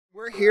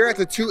We're here at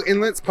the Two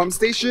Inlets pump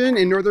station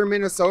in northern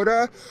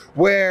Minnesota,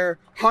 where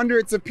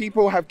hundreds of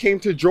people have came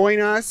to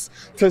join us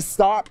to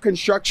stop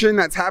construction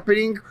that's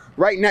happening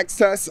right next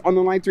to us on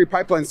the Line 3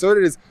 pipeline. So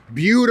it is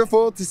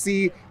beautiful to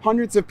see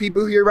hundreds of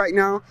people here right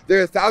now.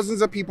 There are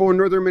thousands of people in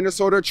northern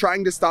Minnesota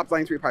trying to stop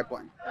Line 3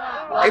 pipeline.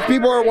 If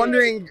people are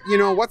wondering,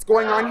 what's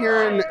going on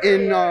here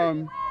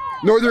in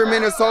northern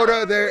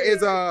Minnesota, there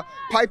is a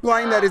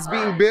pipeline that is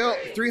being built.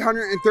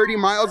 330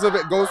 miles of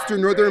it goes through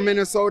northern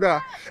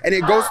Minnesota, and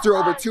it goes through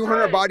over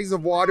 200 bodies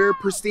of water,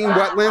 pristine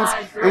wetlands,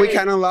 and we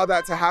can't allow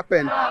that to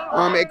happen.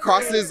 It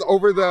crosses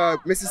over the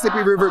Mississippi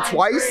River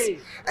twice,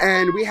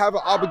 and we have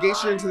an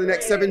obligation to the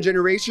next 7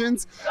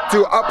 generations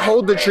to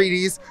uphold the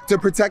treaties to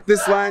protect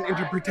this land and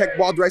to protect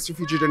wild rights for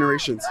future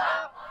generations.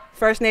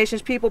 First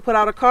Nations people put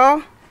out a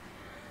call,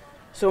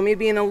 so me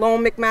being a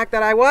lone Micmac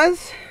that I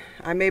was,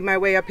 I made my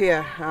way up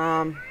here.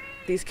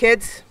 These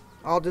kids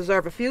all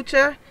deserve a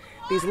future.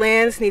 These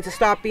lands need to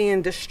stop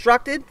being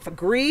destructed for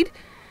greed.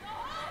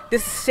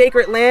 This is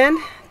sacred land.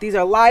 These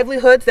are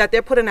livelihoods that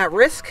they're putting at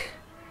risk.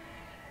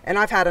 And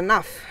I've had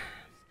enough.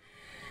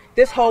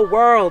 This whole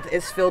world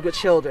is filled with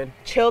children.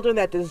 Children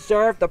that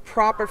deserve the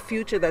proper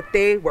future that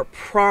they were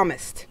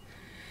promised.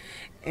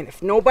 And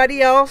if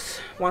nobody else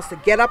wants to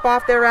get up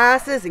off their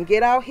asses and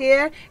get out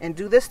here and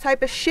do this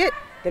type of shit,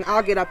 then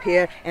I'll get up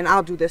here and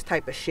I'll do this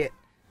type of shit.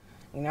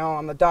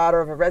 I'm the daughter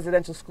of a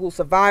residential school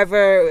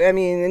survivor. I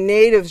mean, the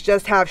natives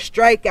just have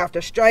strike after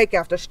strike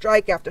after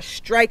strike after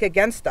strike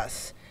against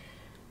us.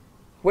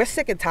 We're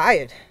sick and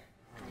tired.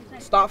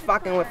 Stop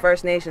fucking with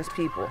First Nations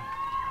people.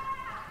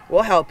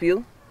 We'll help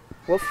you.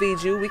 We'll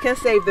feed you. We can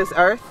save this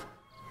earth.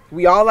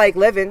 We all like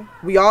living.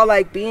 We all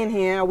like being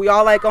here. We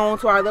all like going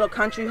to our little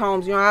country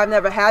homes. I've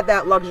never had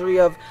that luxury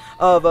of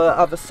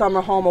a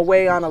summer home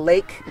away on a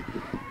lake,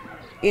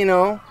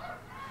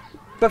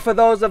 But for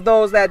those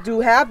that do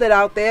have that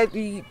out there,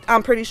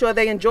 I'm pretty sure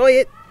they enjoy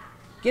it.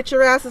 Get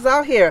your asses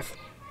out here.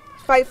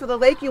 Fight for the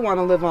lake you want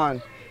to live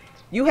on.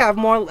 You have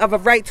more of a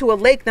right to a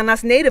lake than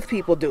us native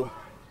people do.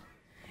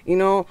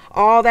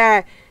 All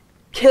that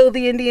kill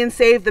the Indian,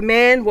 save the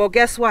man. Well,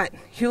 guess what?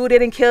 You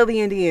didn't kill the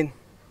Indian.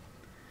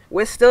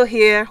 We're still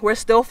here. We're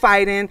still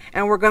fighting.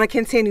 And we're going to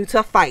continue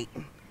to fight.